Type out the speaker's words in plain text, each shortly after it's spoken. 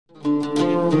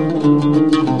Probably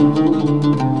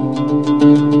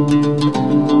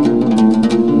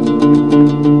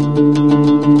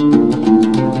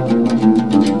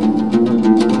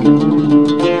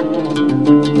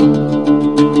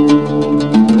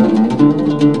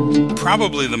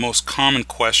the most common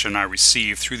question I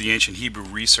receive through the Ancient Hebrew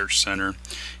Research Center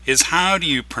is, how do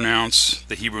you pronounce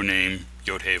the Hebrew name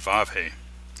YHWH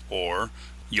or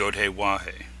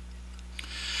YHWH?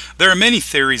 There are many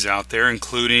theories out there,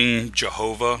 including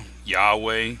Jehovah,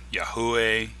 Yahweh,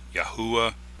 Yahuwah,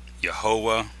 Yahuwah,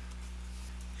 Yehova,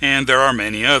 and there are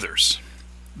many others.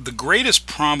 The greatest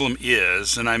problem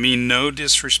is, and I mean no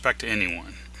disrespect to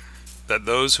anyone, that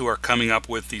those who are coming up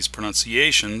with these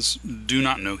pronunciations do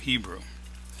not know Hebrew.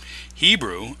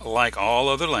 Hebrew, like all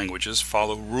other languages,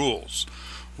 follow rules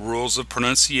of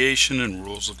pronunciation and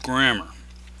rules of grammar.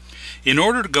 In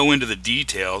order to go into the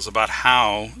details about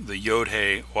how the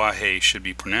YHWH should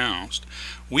be pronounced,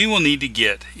 we will need to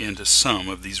get into some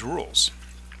of these rules.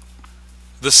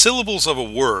 The syllables of a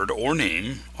word or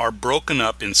name are broken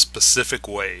up in specific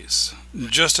ways,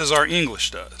 just as our English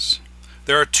does.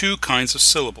 There are two kinds of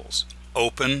syllables: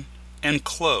 open and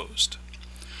closed.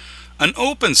 An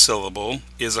open syllable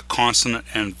is a consonant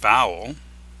and vowel,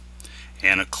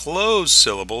 and a closed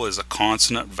syllable is a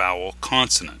consonant, vowel,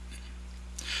 consonant.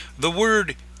 The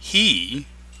word he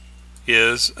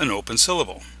is an open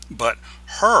syllable, but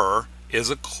her is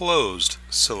a closed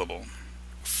syllable.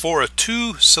 For a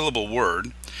two-syllable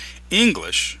word,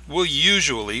 English will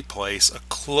usually place a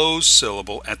closed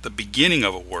syllable at the beginning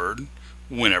of a word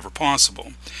whenever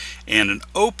possible, and an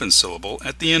open syllable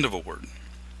at the end of a word.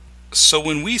 So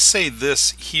when we say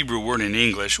this Hebrew word in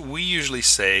English, we usually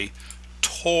say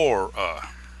Torah.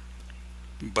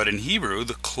 But in Hebrew,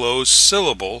 the closed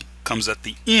syllable comes at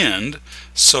the end,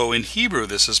 so in Hebrew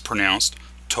this is pronounced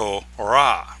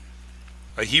Torah.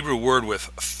 A Hebrew word with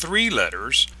 3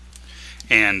 letters,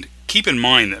 and keep in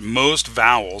mind that most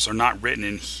vowels are not written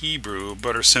in Hebrew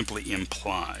but are simply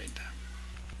implied,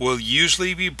 will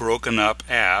usually be broken up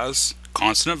as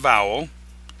consonant vowel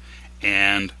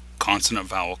and consonant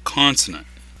vowel consonant,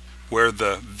 where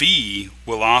the V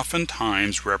will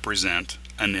oftentimes represent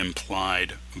an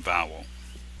implied vowel.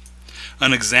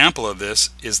 An example of this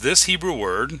is this Hebrew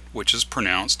word, which is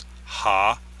pronounced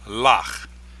halach,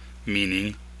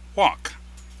 meaning walk.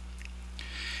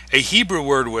 A Hebrew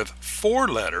word with 4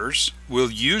 letters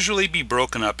will usually be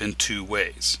broken up in 2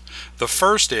 ways. The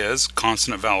first is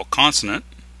consonant vowel consonant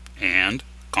and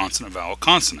consonant vowel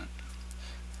consonant.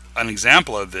 An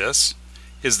example of this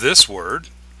is this word,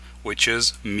 which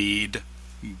is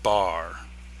midbar,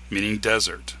 meaning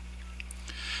desert.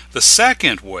 The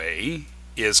second way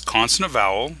is consonant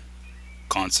vowel,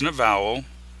 consonant vowel,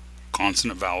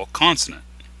 consonant vowel consonant.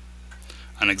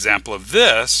 An example of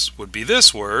this would be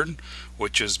this word,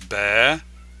 which is bederech,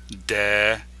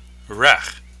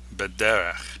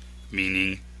 bederech,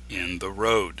 meaning in the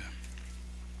road.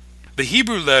 The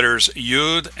Hebrew letters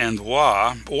Yud and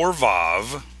Wa, or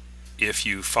Vav, if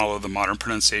you follow the modern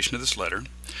pronunciation of this letter,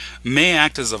 may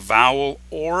act as a vowel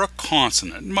or a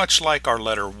consonant, much like our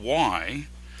letter Y,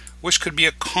 which could be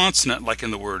a consonant like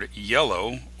in the word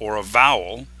yellow, or a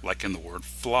vowel like in the word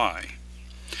fly.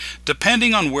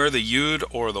 Depending on where the Yud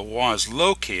or the Wa is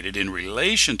located in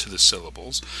relation to the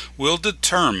syllables will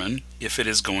determine if it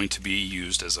is going to be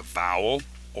used as a vowel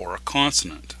or a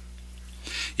consonant.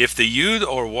 If the Yud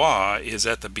or Wa is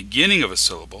at the beginning of a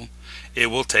syllable, it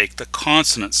will take the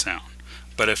consonant sound,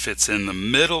 but if it's in the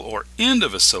middle or end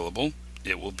of a syllable,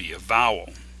 it will be a vowel.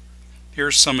 Here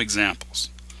are some examples.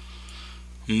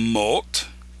 Mot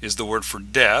is the word for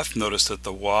death. Notice that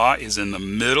the Wa is in the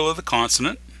middle of the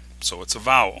consonant, so it's a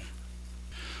vowel.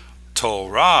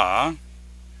 Torah,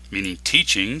 meaning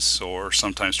teachings, or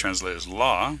sometimes translated as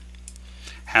law,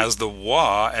 has the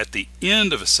Wa at the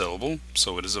end of a syllable,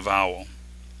 so it is a vowel.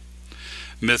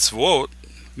 Mitzvot,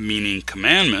 meaning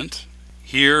commandment,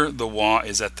 here the Wa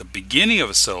is at the beginning of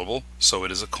a syllable, so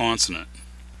it is a consonant.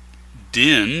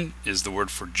 Din is the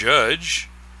word for judge.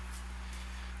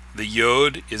 The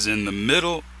Yod is in the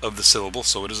middle of the syllable,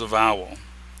 so it is a vowel.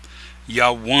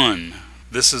 Yawan,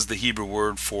 this is the Hebrew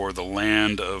word for the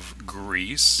land of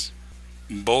Greece.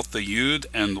 Both the Yud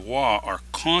and Wa are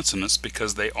consonants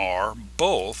because they are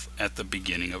both at the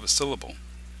beginning of a syllable.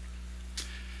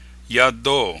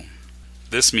 Yado,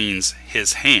 this means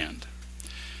his hand.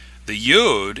 The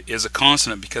Yod is a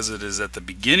consonant because it is at the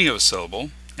beginning of a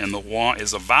syllable, and the Wa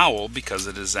is a vowel because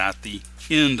it is at the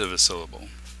end of a syllable.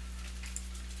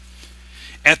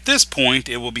 At this point,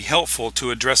 it will be helpful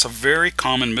to address a very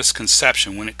common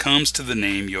misconception when it comes to the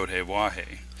name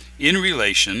YHWH in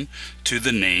relation to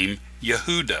the name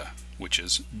Yehuda, which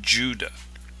is Judah.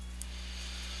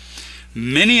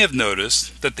 Many have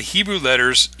noticed that the Hebrew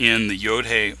letters in the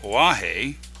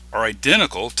YHWH are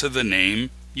identical to the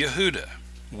name Yehuda,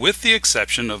 with the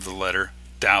exception of the letter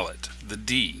Dalet, the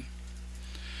D.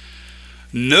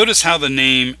 Notice how the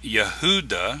name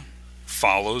Yehuda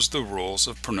follows the rules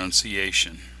of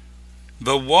pronunciation.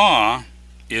 The wa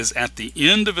is at the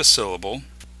end of a syllable,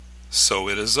 so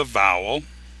it is a vowel,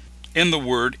 and the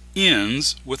word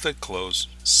ends with a closed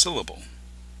syllable.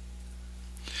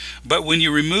 But when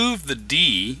you remove the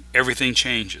D, everything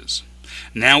changes.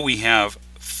 Now we have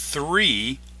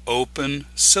 3 open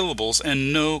syllables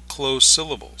and no closed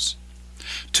syllables.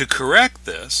 To correct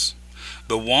this,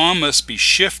 the wa must be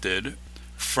shifted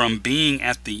from being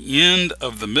at the end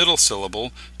of the middle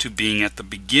syllable to being at the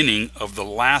beginning of the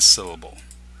last syllable.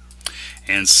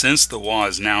 And since the wa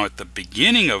is now at the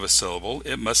beginning of a syllable,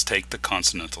 it must take the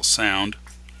consonantal sound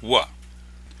wa.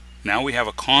 Now we have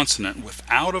a consonant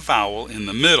without a vowel in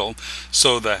the middle,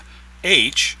 so the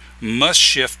H must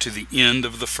shift to the end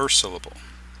of the first syllable.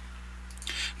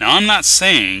 Now I'm not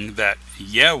saying that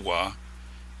Yehwa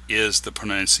is the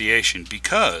pronunciation,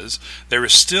 because there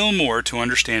is still more to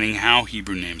understanding how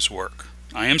Hebrew names work.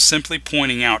 I am simply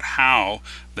pointing out how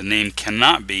the name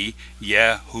cannot be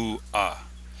Yehuah.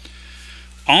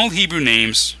 All Hebrew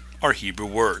names are Hebrew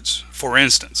words. For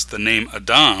instance, the name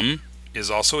Adam is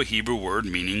also a Hebrew word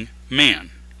meaning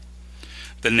man.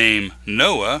 The name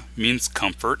Noah means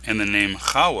comfort, and the name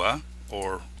Chava,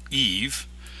 or Eve,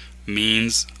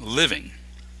 means living.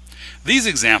 These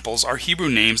examples are Hebrew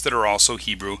names that are also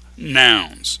Hebrew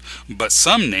nouns, but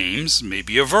some names may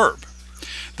be a verb.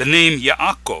 The name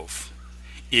Yaakov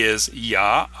is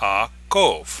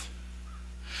Yaakov.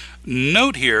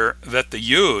 Note here that the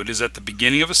yod is at the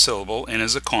beginning of a syllable and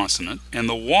is a consonant, and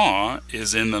the wa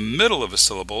is in the middle of a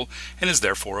syllable and is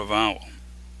therefore a vowel.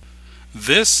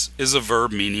 This is a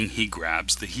verb meaning he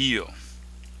grabs the heel.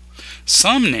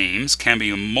 Some names can be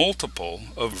a multiple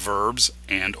of verbs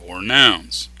and or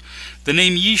nouns. The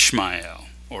name Yishmael,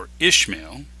 or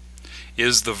Ishmael,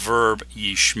 is the verb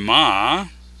yishma.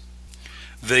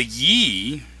 The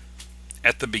ye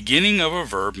at the beginning of a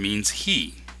verb means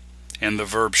he, and the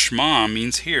verb shema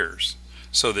means hears,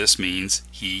 so this means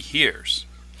he hears.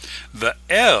 The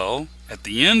el at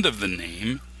the end of the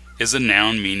name is a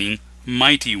noun meaning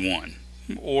mighty one,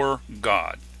 or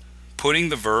God. Putting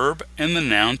the verb and the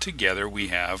noun together, we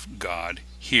have God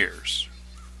hears.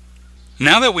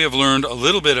 Now that we have learned a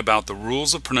little bit about the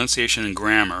rules of pronunciation and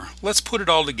grammar, let's put it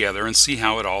all together and see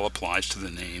how it all applies to the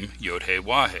name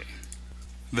YHWH.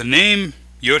 The name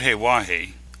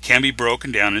YHWH can be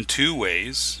broken down in 2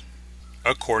 ways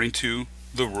according to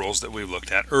the rules that we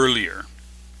looked at earlier.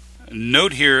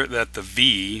 Note here that the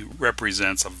V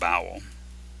represents a vowel.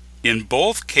 In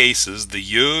both cases, the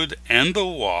yod and the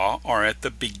wa are at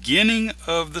the beginning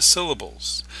of the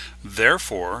syllables.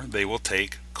 Therefore, they will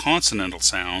take consonantal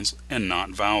sounds and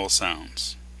not vowel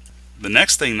sounds. The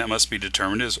next thing that must be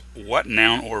determined is what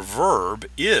noun or verb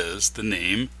is the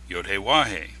name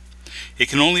YHWH. It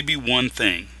can only be one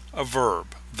thing, a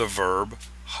verb, the verb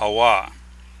hawa,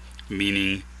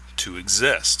 meaning to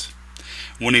exist.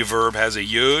 When a verb has a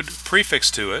yod prefix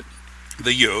to it,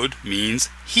 the yod means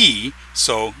he,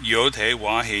 so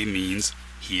YHWH means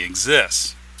he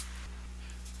exists.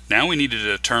 Now we need to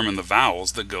determine the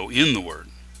vowels that go in the word.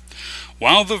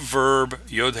 While the verb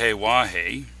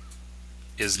YHWH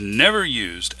is never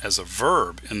used as a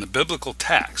verb in the biblical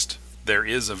text, there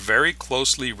is a very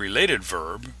closely related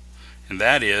verb, and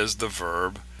that is the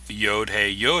verb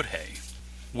YHWH,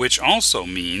 which also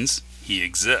means he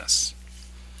exists.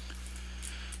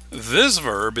 This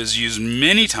verb is used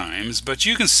many times, but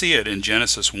you can see it in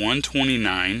Genesis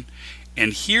 1:29,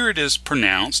 and here it is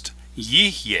pronounced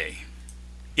Yihye.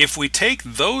 If we take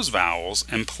those vowels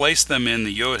and place them in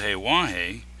the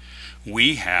YHWH,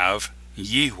 we have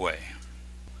Yihwe.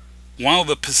 While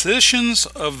the positions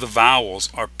of the vowels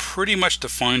are pretty much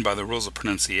defined by the rules of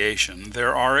pronunciation,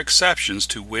 there are exceptions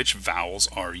to which vowels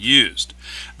are used.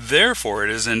 Therefore, it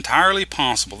is entirely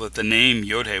possible that the name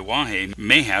YHWH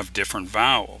may have different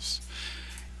vowels.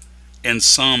 And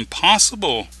some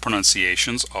possible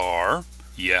pronunciations are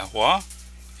Yehwa,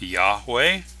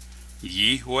 Yahweh,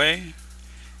 Yihwe,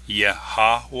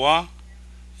 Yehawa,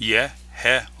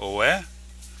 Yehewe,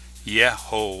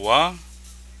 Yehovah,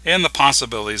 and the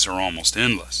possibilities are almost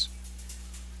endless.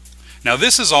 Now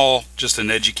this is all just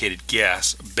an educated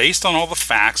guess based on all the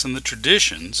facts and the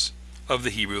traditions of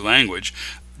the Hebrew language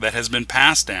that has been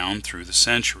passed down through the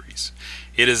centuries.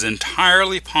 It is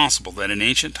entirely possible that in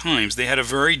ancient times they had a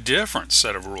very different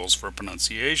set of rules for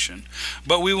pronunciation,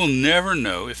 but we will never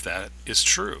know if that is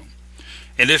true.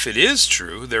 And if it is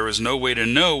true, there is no way to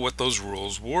know what those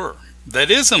rules were.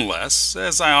 That is, unless,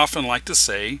 as I often like to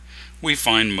say, we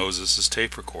find Moses'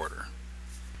 tape recorder.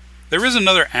 There is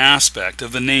another aspect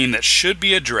of the name that should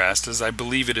be addressed, as I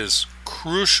believe it is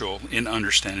crucial in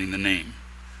understanding the name.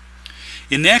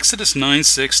 In Exodus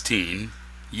 9:16,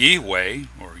 Yahweh,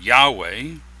 or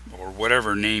Yahweh, or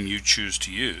whatever name you choose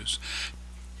to use,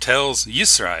 tells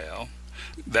Yisrael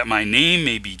that my name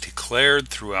may be declared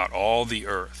throughout all the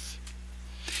earth.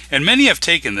 And many have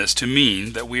taken this to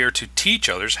mean that we are to teach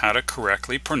others how to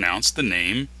correctly pronounce the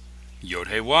name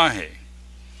YHWH.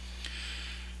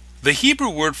 The Hebrew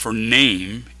word for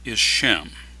name is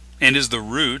Shem, and is the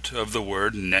root of the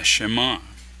word neshama,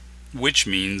 which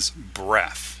means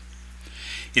breath.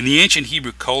 In the ancient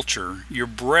Hebrew culture, your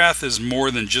breath is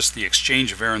more than just the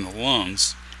exchange of air in the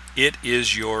lungs. It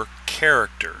is your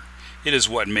character. It is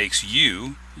what makes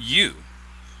you, you.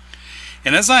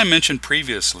 And as I mentioned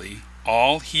previously,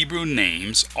 all Hebrew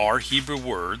names are Hebrew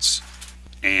words,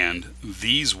 and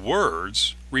these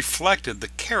words reflected the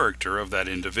character of that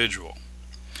individual.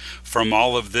 From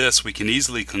all of this, we can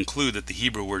easily conclude that the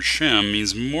Hebrew word Shem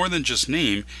means more than just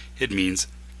name, it means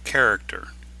character.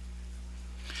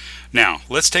 Now,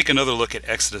 let's take another look at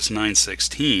Exodus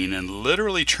 9:16 and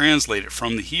literally translate it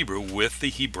from the Hebrew with the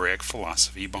Hebraic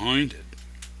philosophy behind it.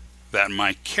 That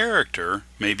my character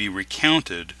may be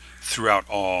recounted throughout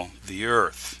all the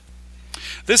earth.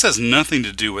 This has nothing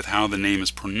to do with how the name is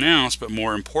pronounced, but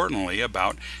more importantly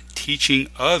about teaching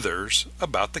others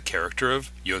about the character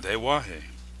of YHWH.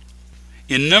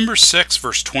 In Numbers 6,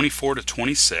 verse 24 to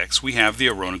 26, we have the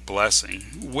Aaronic blessing,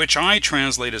 which I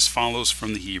translate as follows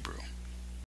from the Hebrew.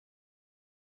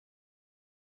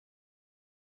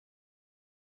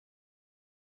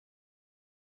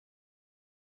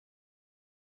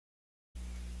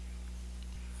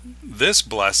 This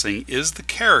blessing is the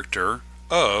character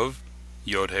of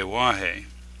YHWH.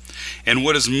 And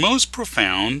what is most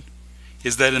profound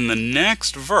is that in the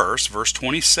next verse, verse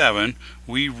 27,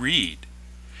 we read,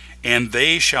 "And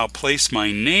they shall place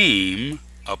my name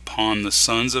upon the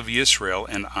sons of Israel,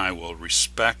 and I will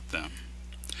respect them."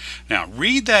 Now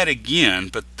read that again,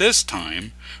 but this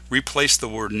time replace the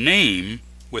word name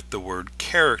with the word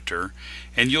character,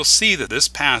 and you'll see that this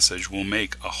passage will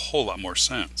make a whole lot more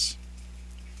sense.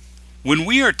 When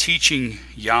we are teaching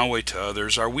Yahweh to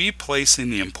others, are we placing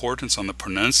the importance on the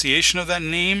pronunciation of that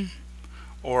name,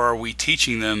 or are we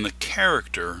teaching them the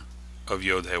character of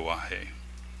YHWH?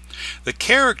 The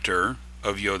character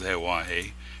of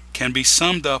YHWH can be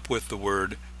summed up with the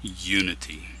word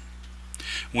unity.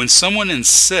 When someone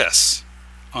insists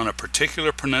on a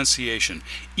particular pronunciation,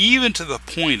 even to the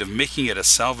point of making it a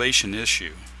salvation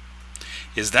issue,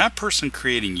 is that person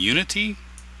creating unity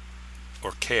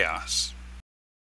or chaos?